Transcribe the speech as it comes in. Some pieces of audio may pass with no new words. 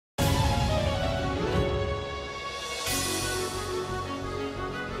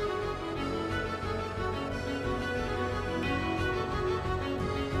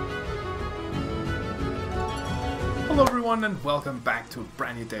everyone and welcome back to a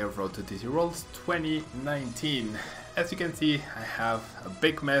brand new day of Road to TCG Worlds 2019. As you can see, I have a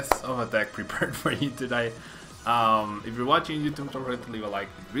big mess of a deck prepared for you today. If you're watching YouTube, don't forget to leave a like,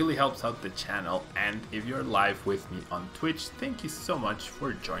 it really helps out the channel. And if you're live with me on Twitch, thank you so much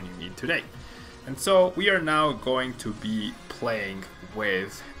for joining me today. And so we are now going to be playing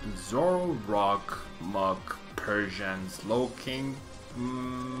with Zoroark Persian Slowking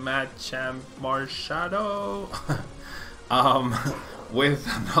Machamp Marshadow with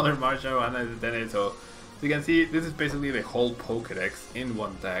another Marshadow and a Dene. So you can see this is basically the whole Pokedex in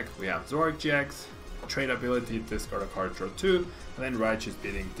one deck. We have Zoroark GX, trade ability, discard a card, draw 2, and then Righteous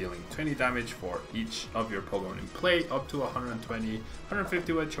Beating, dealing 20 damage for each of your Pokemon in play, up to 120,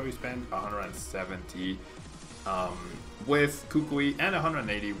 150 with Choice Band, 170 with Kukui, and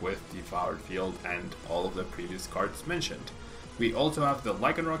 180 with Devoured Field, and all of the previous cards mentioned. We also have the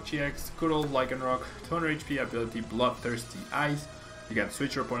Lycanroc GX, good old Lycanroc, 200 HP ability, Bloodthirsty Eyes. You can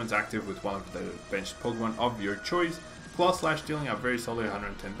switch your opponent's active with one of the benched Pokemon of your choice. Claw Slash dealing a very solid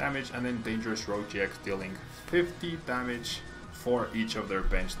 110 damage, and then Dangerous Rogue GX dealing 50 damage for each of their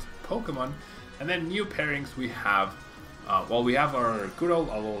benched Pokemon. And then new pairings we have, we have our good old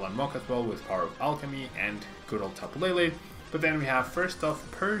Alolan Muk as well with Power of Alchemy and good old Tapu Lele. But then we have first off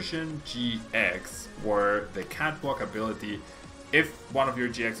Persian GX, where the Catwalk ability, if one of your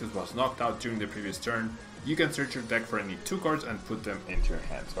GXs was knocked out during the previous turn, you can search your deck for any 2 cards and put them into your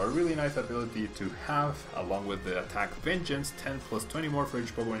hand. So a really nice ability to have, along with the attack Vengeance, 10 plus 20 more for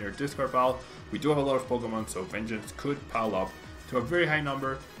each Pokemon in your discard pile. We do have a lot of Pokemon, so Vengeance could pile up to a very high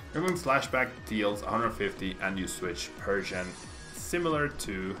number. Removing Slashback deals 150, and you switch Persian, similar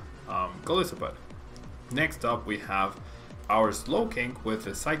to Golisopod. Next up we have our Slowking with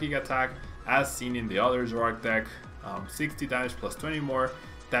the Psychic attack, as seen in the other Zoroark deck. 60 damage plus 20 more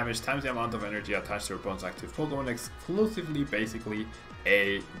damage times the amount of energy attached to your opponent's active Pokemon, exclusively basically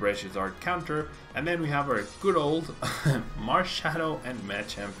a Registard counter. And then we have our good old Marshadow and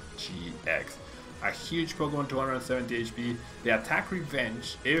Machamp GX. A huge Pokemon, 270 HP. The attack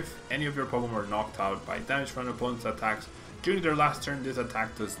Revenge, if any of your Pokemon were knocked out by damage from an opponent's attacks during their last turn, this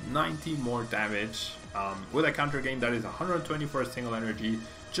attack does 90 more damage with a counter gain that is 120 for a single energy,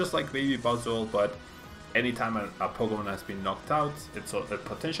 just like Baby Buzzwole, but anytime a Pokemon has been knocked out, it's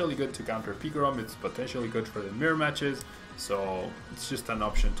potentially good to counter Pikarom, it's potentially good for the mirror matches, so it's just an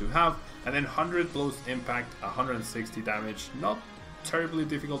option to have. And then 100 blows impact, 160 damage, not terribly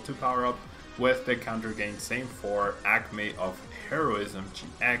difficult to power up with the counter gain. Same for Acme of Heroism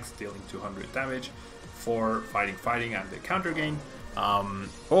GX, dealing 200 damage for Fighting and the counter gain.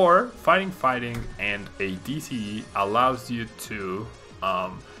 Or Fighting and a DCE allows you to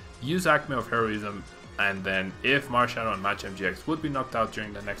use Acme of Heroism, and then if Marshadow and Machamp GX would be knocked out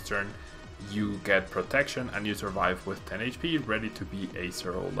during the next turn, you get protection and you survive with 10 HP, ready to be a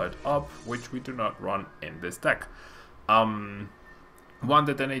Zero Let Up, which we do not run in this deck. One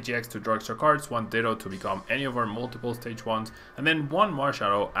Dedenne GX to draw extra cards, one Ditto to become any of our multiple stage 1s, and then one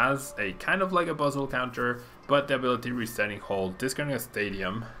Marshadow as a kind of like a Buzzwole counter, but the ability Resetting Hold, discarding a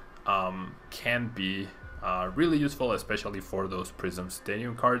Stadium, can be really useful, especially for those Prism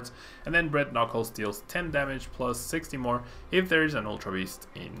Stadium cards. And then Red Knuckles deals 10 damage plus 60 more if there is an Ultra Beast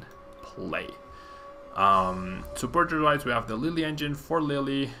in play. Supporter wise, we have the Lily Engine, 4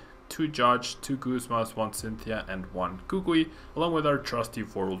 Lily, 2 Judge, 2 Guzmas, 1 Cynthia, and 1 Kukui, along with our trusty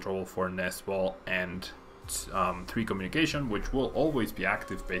 4 Ultra Ball, 4 Nest Ball, and 3 Communication, which will always be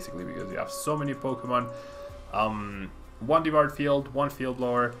active basically because we have so many Pokemon. 1 Devoured Field, 1 Field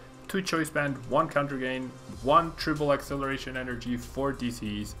Blower, 2 Choice Band, 1 Counter Gain, 1 Triple Acceleration Energy, 4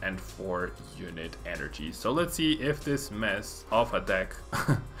 DCs, and 4 Unit Energy. So let's see if this mess of a deck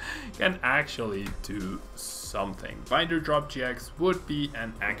can actually do something. Binder Drop GX would be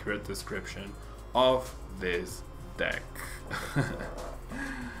an accurate description of this deck.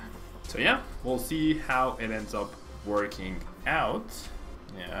 So yeah, we'll see how it ends up working out.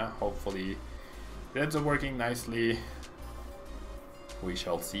 Yeah, hopefully it ends up working nicely. We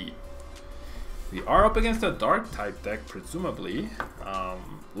shall see. We are up against a Dark type deck, presumably.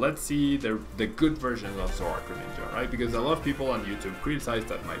 Let's see the good version of Zoroark Greninja, right? Because a lot of people on YouTube criticized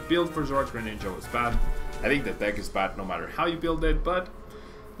that my build for Zoroark Greninja was bad. I think the deck is bad no matter how you build it, but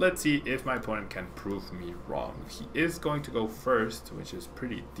let's see if my opponent can prove me wrong. He is going to go first, which is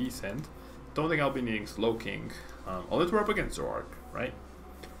pretty decent. Don't think I'll be needing Slowking, unless we're up against Zoroark, right?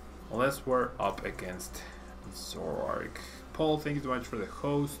 Unless we're up against Zoroark. Paul, thank you so much for the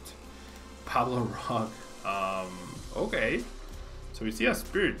host. Pablo Rock. Okay. So we see a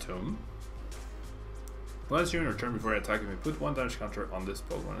Spirit Tomb. Once during your turn before attacking me, put 1 damage counter on this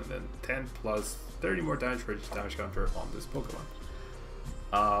Pokemon, and then 10 plus 30 more damage for each damage counter on this Pokemon.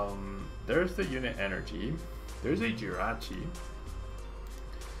 There's the unit energy. There's a Jirachi.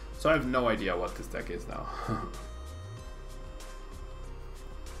 So I have no idea what this deck is now.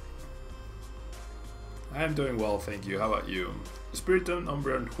 I am doing well, thank you. How about you? Spiritomb,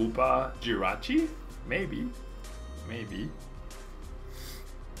 Umbreon, Hoopa, Jirachi? Maybe. Maybe.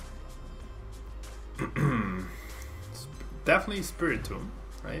 Definitely Spiritomb,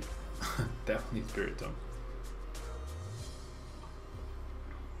 right? Definitely Spiritomb.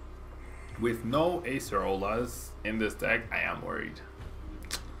 With no Acerolas in this deck, I am worried.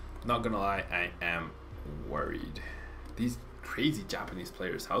 Not gonna lie, I am worried. These crazy Japanese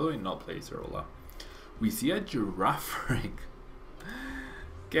players, how do they not play Acerola? We see a Giraffe ring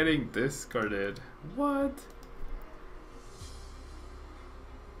getting discarded. What?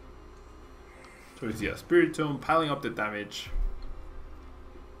 So we see a Spiritomb piling up the damage.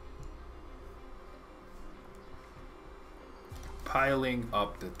 Piling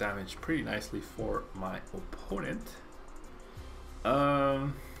up the damage pretty nicely for my opponent.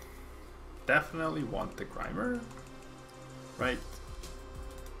 Definitely want the Grimer, right?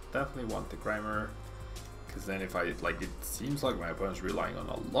 Definitely want the Grimer, because then if I like, it seems like my opponent's relying on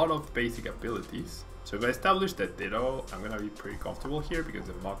a lot of basic abilities. So if I establish that Ditto, I'm gonna be pretty comfortable here because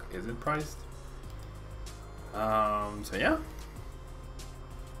the Muk isn't priced. So yeah,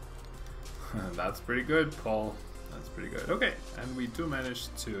 that's pretty good, Paul. That's pretty good. Okay, and we do manage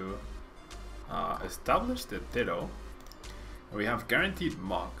to establish the Ditto. We have guaranteed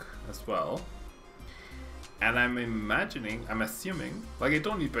Muk as well. And I'm assuming, like I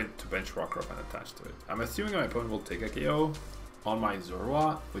don't need to bench Rockruff and attach to it. I'm assuming my opponent will take a KO on my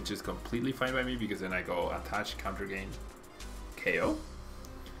Zoroark, which is completely fine by me because then I go attach, counter gain, KO.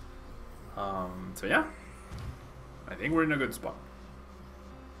 So yeah, I think we're in a good spot.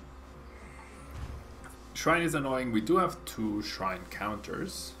 Shrine is annoying. We do have 2 Shrine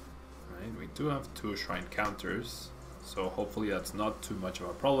counters, right? We do have 2 Shrine counters, so hopefully that's not too much of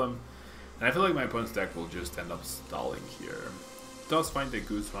a problem. And I feel like my opponent's deck will just end up stalling here. Does find the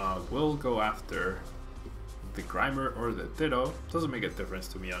Guzma, will go after the Grimer or the Ditto. Doesn't make a difference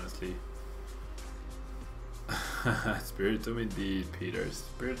to me, honestly. Spiritomb indeed, Peter.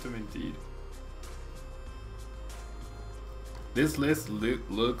 Spiritomb indeed. This list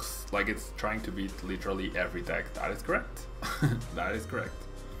looks like it's trying to beat literally every deck. That is correct. That is correct.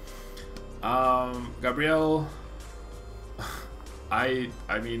 Gabriel, I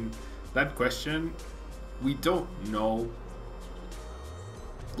mean, that question, we don't know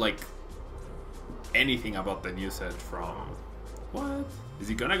like anything about the new set from what? Is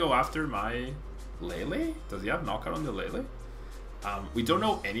he gonna go after my Lele? Does he have knockout on the Lele? We don't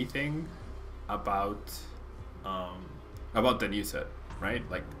know anything about the new set, right?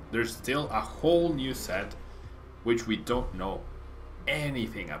 Like there's still a whole new set which we don't know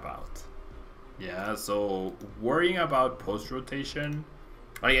anything about. Yeah, so worrying about post rotation,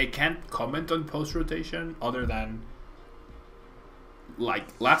 like I can't comment on post rotation other than like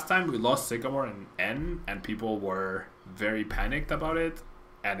last time we lost Sycamore and N and people were very panicked about it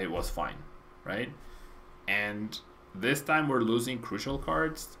and it was fine, right? And this time we're losing crucial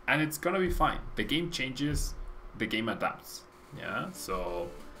cards and it's gonna be fine. The game changes, the game adapts. Yeah, so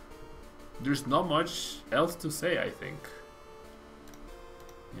there's not much else to say, I think.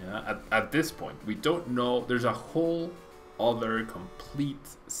 Yeah, at this point we don't know. There's a whole other complete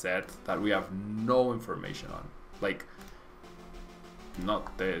set that we have no information on, like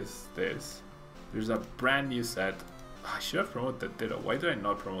not this. There's a brand new set. I should have promoted the Ditto. Why did I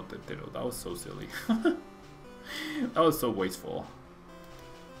not promote the Ditto? That was so silly. That was so wasteful.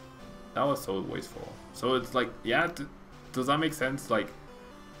 That was so wasteful. So it's like, yeah, does that make sense? Like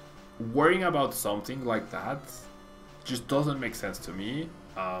worrying about something like that just doesn't make sense to me.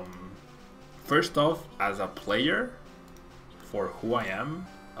 First off, as a player, for who I am,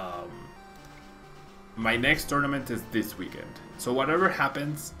 my next tournament is this weekend. So whatever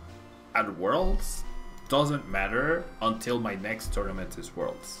happens at Worlds doesn't matter until my next tournament is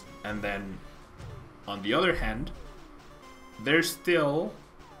Worlds. And then on the other hand, there's still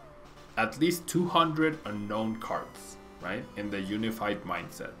at least 200 unknown cards, right, in the unified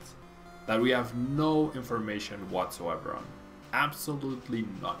mindset that we have no information whatsoever on. Absolutely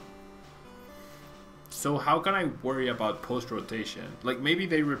none. So how can I worry about post-rotation? Like maybe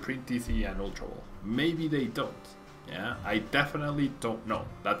they reprint DC and Ultra Ball. Maybe they don't. Yeah, I definitely don't know.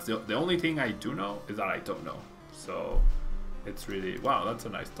 That's the only thing I do know is that I don't know. So it's really, wow, that's a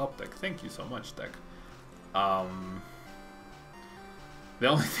nice top deck. Thank you so much, deck. The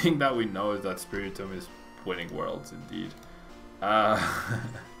only thing that we know is that Spiritomb is winning Worlds, indeed.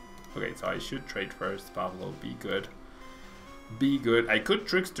 Okay, so I should trade first. Pablo, be good. Be good. I could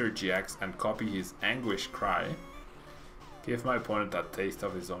Trickster GX and copy his Anguish Cry. Give my opponent a taste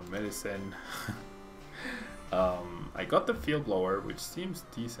of his own medicine. I got the Field Blower, which seems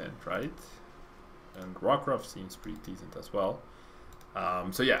decent, right? And Rockruff seems pretty decent as well.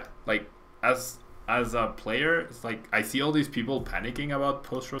 So yeah, like as a player, it's like I see all these people panicking about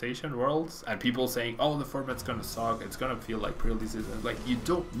post-rotation worlds and people saying, oh, the format's gonna suck, it's gonna feel like pre-releases, and like, you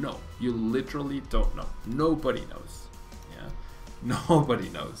don't know. You literally don't know. Nobody knows. Yeah, nobody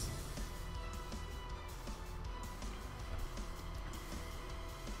knows.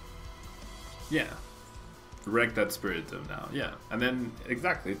 Yeah, wreck that Spiritomb now. Yeah, and then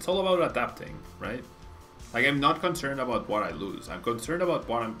exactly, it's all about adapting, right? Like, I'm not concerned about what I lose. I'm concerned about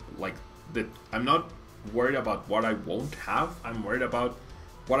what I'm like. I'm not worried about what I won't have. I'm worried about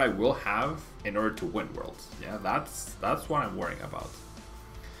what I will have in order to win worlds. Yeah, that's what I'm worrying about.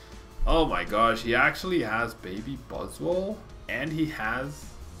 Oh my gosh, he actually has Baby Buzzwole, and he has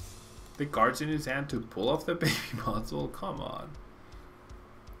the cards in his hand to pull off the Baby Buzzwole. Come on.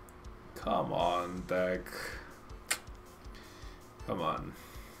 Come on, deck. Come on.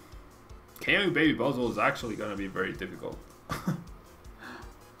 KOing Baby Buzzwole is actually going to be very difficult.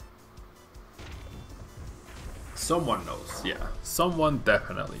 Someone knows. Yeah, someone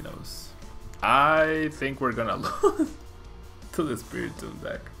definitely knows. I think we're going to lose to the Spiritomb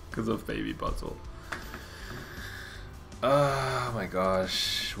deck because of Baby Buzzwole. Oh my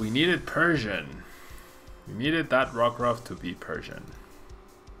gosh. We needed Persian. We needed that Rockruff to be Persian.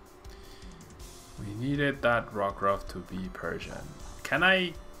 We needed that Rockruff to be Persian. Can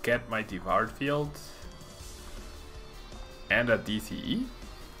I get my Devoured Field and a DCE?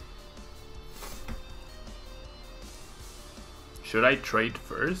 Should I trade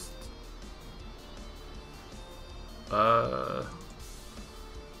first? I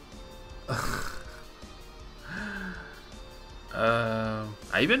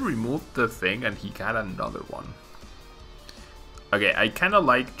even removed the thing and he got another one. Okay, I kind of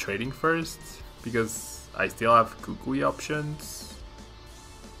like trading first because I still have Kukui options.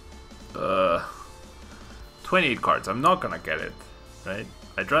 28 cards, I'm not gonna get it, right?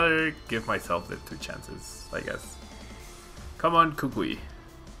 I'd rather give myself the 2 chances, I guess. Come on, Kukui.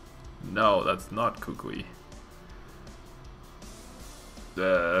 No, that's not Kukui.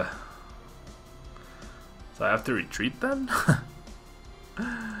 So I have to retreat then?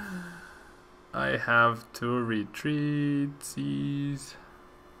 I have to retreat, seize.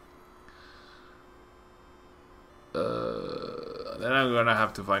 Then I'm gonna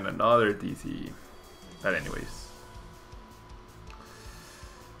have to find another DC. But anyways.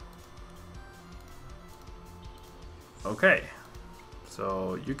 Okay.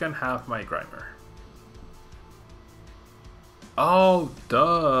 So you can have my Grimer. Oh,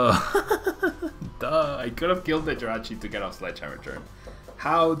 duh. Duh. I could have killed the Jirachi to get off Sledgehammer turn.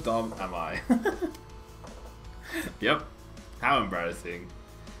 How dumb am I? Yep. How embarrassing.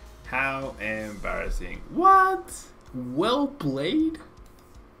 How embarrassing. What? Well played?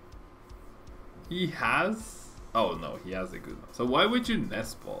 He has... Oh no, he has a good one. So why would you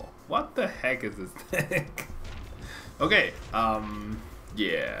Nest Ball? What the heck is this deck? Okay,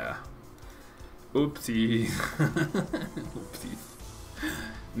 yeah. Oopsies. Oopsies.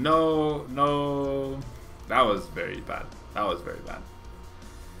 No, no. That was very bad. That was very bad.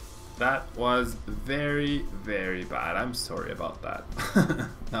 That was very, very bad. I'm sorry about that.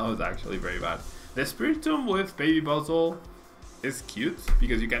 That was actually very bad. The Spiritomb with Baby Buzzwole is cute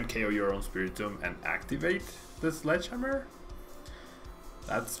because you can KO your own Spiritomb and activate the Sledgehammer.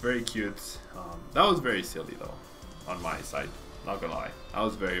 That's very cute. That was very silly though, on my side. Not gonna lie. That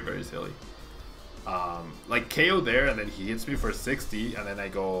was very, very silly. Like KO there and then he hits me for 60 and then I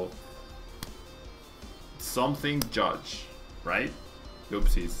go something judge, right?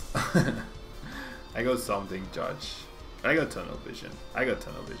 Oopsies. I go something judge. I got tunnel vision. I got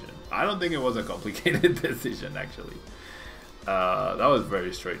tunnel vision. I don't think it was a complicated decision actually. That was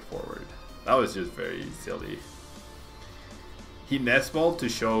very straightforward. That was just very silly. He nestballed to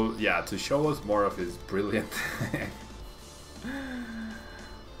show, yeah, to show us more of his brilliant.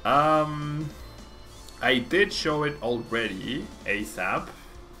 I did show it already ASAP.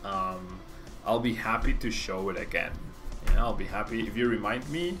 I'll be happy to show it again. Yeah, I'll be happy if you remind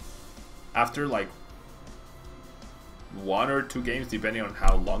me after like 1 or 2 games, depending on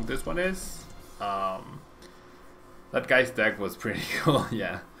how long this one is. That guy's deck was pretty cool,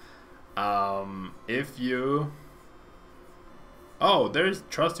 yeah. If you... Oh, there's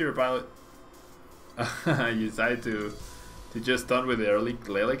Trust Your Pilot. You decided to to just stun with the early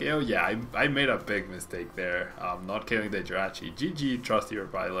Lele KO. Yeah, I made a big mistake there. Not killing the Jirachi. GG, trust your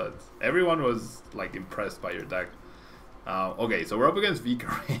pilots. Everyone was like impressed by your deck. Okay, so we're up against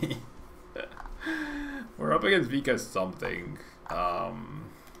Vika. We're up against Vika something.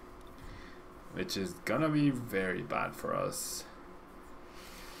 Which is gonna be very bad for us.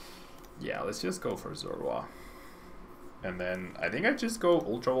 Yeah, let's just go for Zoroark. And then I think I just go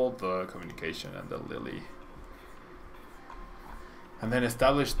Ultra Volt, the Communication, and the Lily. And then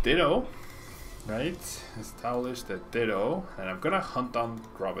establish Ditto, right? Establish the Ditto. And I'm gonna hunt down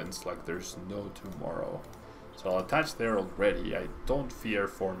Grubbins like there's no tomorrow. So I'll attach there already. I don't fear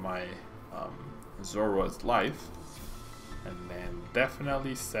for my Zoroark's life. And then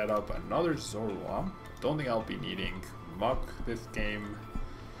definitely set up another Zoroark. Don't think I'll be needing Muck this game.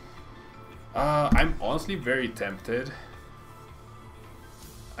 I'm honestly very tempted.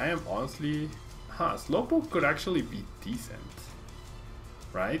 I am honestly... Slowpoke could actually be decent.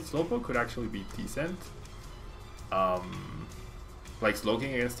 Right? Slowpoke could actually be decent. Like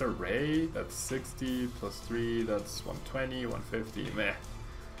Slowking against a Ray, that's 60 plus 3, that's 120, 150. Meh.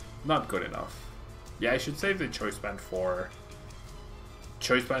 Not good enough. Yeah, I should save the Choice Band for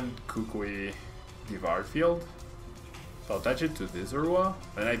Choice Band, Kukui, Divar Field. So I'll attach it to this Zoroark.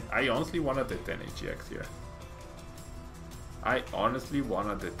 And I honestly wanted the 10 GX here. I honestly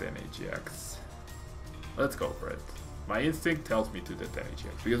wanted the 10 GX. Let's go for it. My instinct tells me to the 10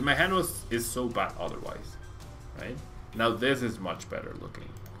 GX because my hand is so bad otherwise. Right? Now this is much better looking.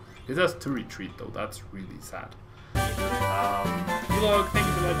 This has 2 retreat though, that's really sad. Vlog, thank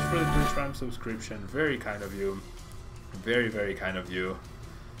you so much for the Twitch Prime subscription. Very kind of you. Very, very kind of you.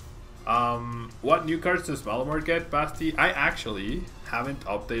 What new cards does Malamar get, Basti? I actually haven't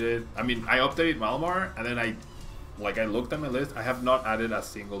updated. I mean, I updated Malamar and then I looked at my list. I have not added a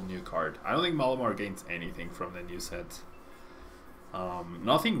single new card. I don't think Malamar gains anything from the new set.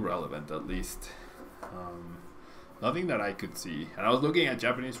 Nothing relevant, at least. Nothing that I could see. And I was looking at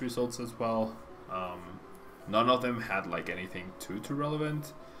Japanese results as well. None of them had like anything too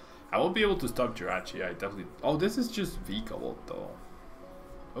relevant. I won't be able to stop Jirachi. I definitely... Oh, this is just Vika Volt though.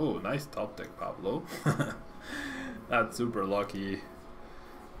 Oh, nice top deck, Pablo. That's super lucky.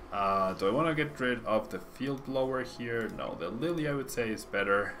 Do I want to get rid of the Field Blower here? No, the Lily I would say is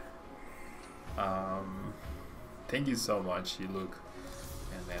better. Thank you so much, Look.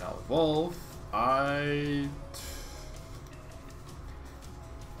 And then I'll evolve.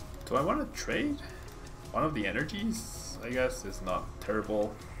 Do I want to trade? One of the energies, I guess, is not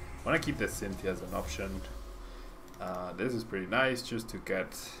terrible. I want to keep the Cynthia as an option. This is pretty nice just to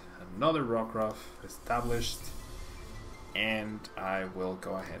get another Rockruff established. And I will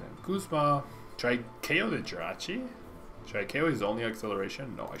go ahead and Kuzma. Should I KO the Jirachi? Should I KO his only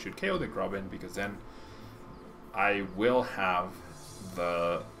acceleration? No, I should KO the Grubbin because then I will have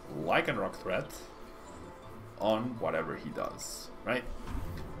the Lycanroc threat on whatever he does, right?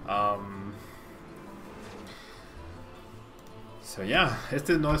 So yeah,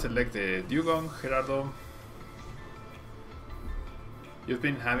 este no es el deck de Dugong, Gerardo. You've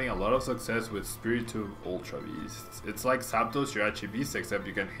been having a lot of success with Spiritomb Ultra Beasts. It's like Zapdos Jirachi Beast, except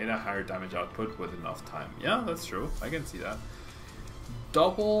you can hit a higher damage output with enough time. Yeah, that's true. I can see that.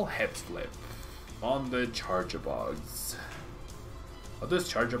 Double Head Flip on the Charjabugs. What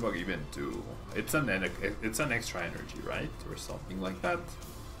does Charjabug even do? It's an extra energy, right? Or something like that.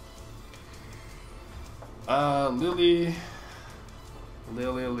 Lily.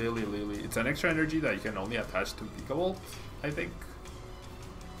 It's an extra energy that you can only attach to Vika Volt, I think.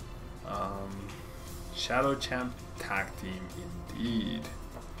 Shadow Champ Tag Team indeed.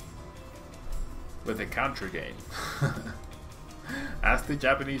 With a counter gain. Ask the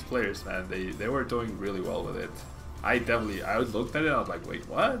Japanese players, man. They were doing really well with it. I looked at it, I was like, wait,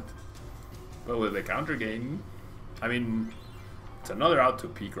 what? But with the counter gain, I mean, it's another out to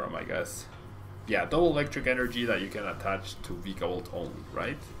Pigrom, I guess. Yeah, double electric energy that you can attach to Vika Volt only,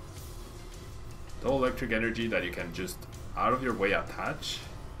 right? Double electric energy that you can just out of your way attach.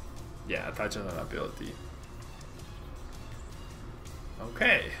 Yeah, attach on an ability.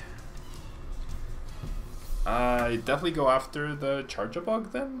 Okay. I definitely go after the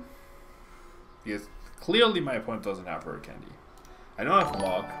Charjabug then. Because clearly my opponent doesn't have Rare Candy. I don't have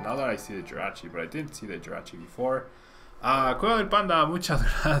Mog, now that I see the Jirachi, but I didn't see the Jirachi before. Cueva del Panda, muchas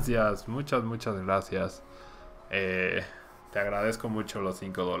gracias. Muchas gracias. Te agradezco mucho los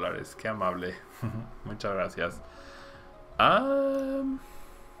 $5. Qué amable. Muchas gracias.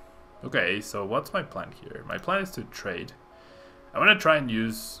 Okay, so what's my plan here? My plan is to trade. I want to try and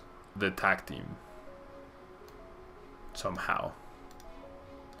use the tag team somehow.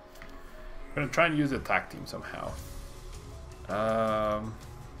 I'm going to try and use the tag team somehow.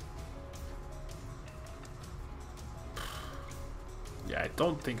 Yeah, I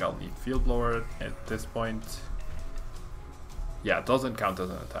don't think I'll need Field Blower at this point. Yeah, it doesn't count as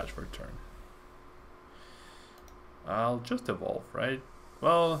an attach for turn. I'll just evolve, right?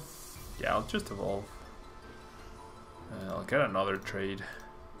 Well, yeah, I'll just evolve. And I'll get another trade.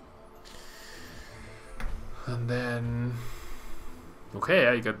 And then... Okay,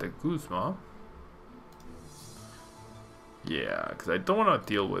 I got the Guzma. Yeah, because I don't want to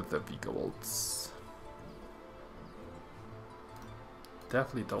deal with the Vigavolts.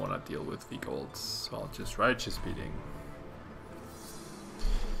 Definitely don't want to deal with Vigavolts. So I'll just Righteous Beating.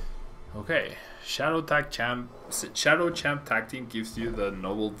 Okay, Shadow Champ Tag Team gives you the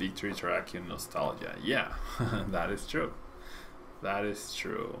Noble Victory Terrakion nostalgia. Yeah, that is true. That is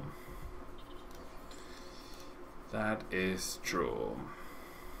true. That is true.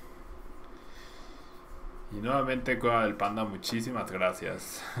 Y nuevamente Cueva del Panda, muchísimas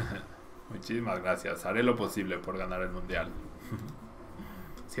gracias. Muchísimas gracias. Haré lo posible por ganar el mundial.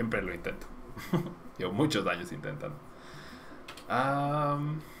 Siempre lo intento. Llevo muchos años intentando.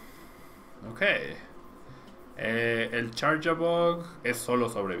 Ok. El Charjabug es solo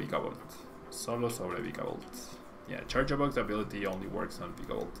sobre Vigavolt. Solo sobre Vigavolt. Yeah, Charjabug's ability only works on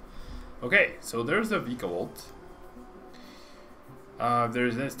Vigavolt. Okay, so there's a Vigavolt.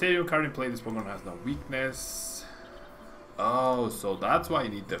 There's a stadium card in play. This Pokemon has no weakness. Oh, so that's why you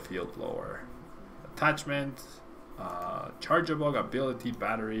need the Field Blower. Attachment, Charjabug, ability,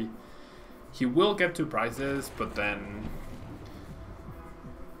 battery. He will get 2 prizes, but then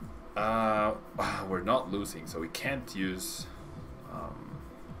we're not losing, so we can't use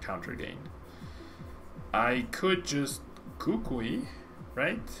counter gain. I could just Kukui,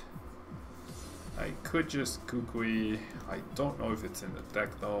 right? I could just Kukui. I don't know if it's in the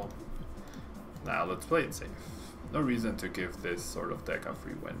deck though. Now let's play it safe. No reason to give this sort of deck a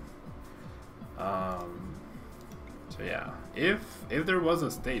free win. So yeah, if there was a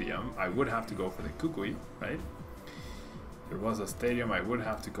stadium, I would have to go for the Kukui, right? If there was a stadium, I would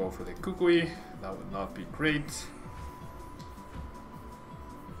have to go for the Kukui. That would not be great.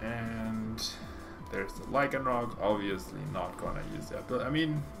 And there's the Lycanroc. Obviously not gonna use the ability. I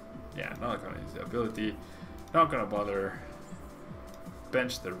mean, yeah, not gonna use the ability. Not gonna bother.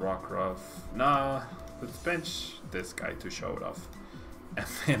 Bench the Rockruff. Nah, let's bench this guy to show it off. And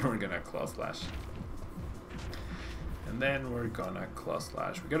then we're gonna Claw Slash. And then we're gonna Claw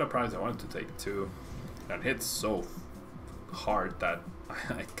Slash. We got a prize I wanted to take 2. And hits so hard that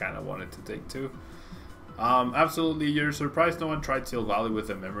I kind of wanted to take 2. Absolutely, you're surprised no one tried Silvally with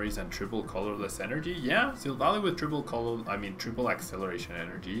the memories and triple colorless energy? Yeah, Silvally with triple acceleration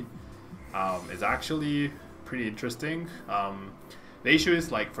energy is actually pretty interesting. The issue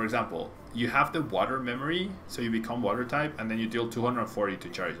is, like, for example, you have the water memory, so you become water type, and then you deal 240 to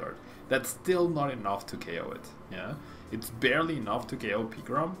Charizard. That's still not enough to KO it. Yeah, it's barely enough to KO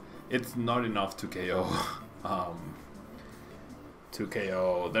Pikarom. It's not enough to KO.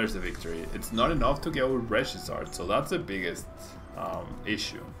 There's the victory. It's not enough to KO Registard, so that's the biggest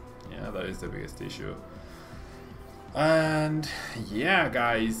issue. Yeah, that is the biggest issue. And yeah,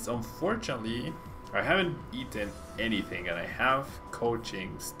 guys, unfortunately, I haven't eaten anything, and I have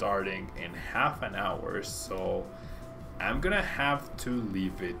coaching starting in half an hour, so I'm gonna have to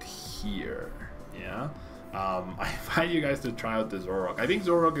leave it here. Yeah. I invite you guys to try out the Zoroark. I think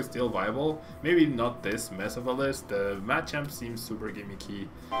Zoroark is still viable. Maybe not this mess of a list. The Machamp seems super gimmicky.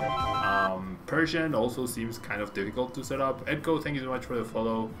 Persian also seems kind of difficult to set up. Edco, thank you so much for the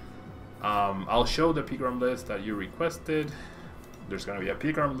follow. I'll show the Pikarom list that you requested. There's gonna be a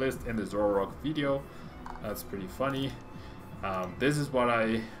Pikarom list in the Zoroark video. That's pretty funny. This is what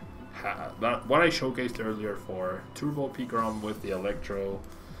I showcased earlier for Turbo Pikarom with the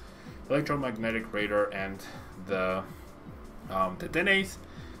Electromagnetic Radar and the Tenace,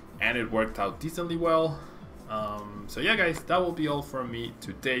 and it worked out decently well. So yeah, guys, that will be all from me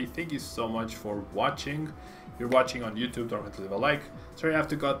today. Thank you so much for watching. If you're watching on YouTube, don't forget to leave a like. Sorry I have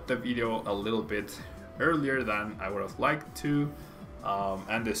to cut the video a little bit earlier than I would have liked to,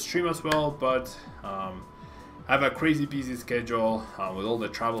 and the stream as well, but I have a crazy busy schedule with all the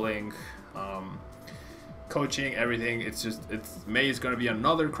traveling, coaching, everything. May is going to be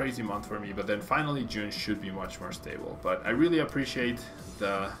another crazy month for me, but then finally June should be much more stable. But I really appreciate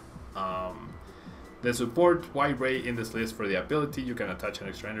the support. Why Ray in this list for the ability? You can attach an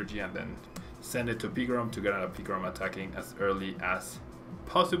extra energy and then send it to Pikarom to get a Pikarom attacking as early as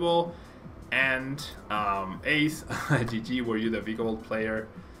possible. And Ace, GG, were you the Vigavolt player?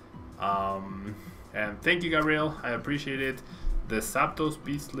 And thank you, Gabriel, I appreciate it. The Zapdos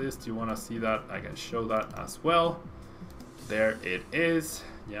Beast list, you want to see that, I can show that as well. there it is.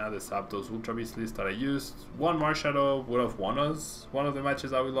 Yeah, the Zapdos Ultra Beast list that I used. One Marshadow would have won us one of the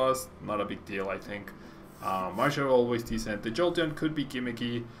matches that we lost. Not a big deal, I think. Marshadow always decent. The Jolteon could be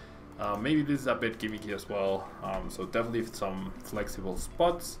gimmicky. Maybe this is a bit gimmicky as well. So definitely some flexible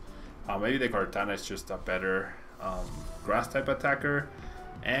spots. Maybe the Kartana is just a better grass type attacker.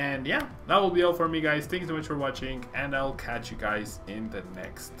 And yeah, that will be all for me, guys. Thanks so much for watching, and I'll catch you guys in the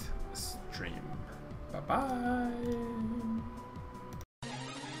next stream. Bye bye.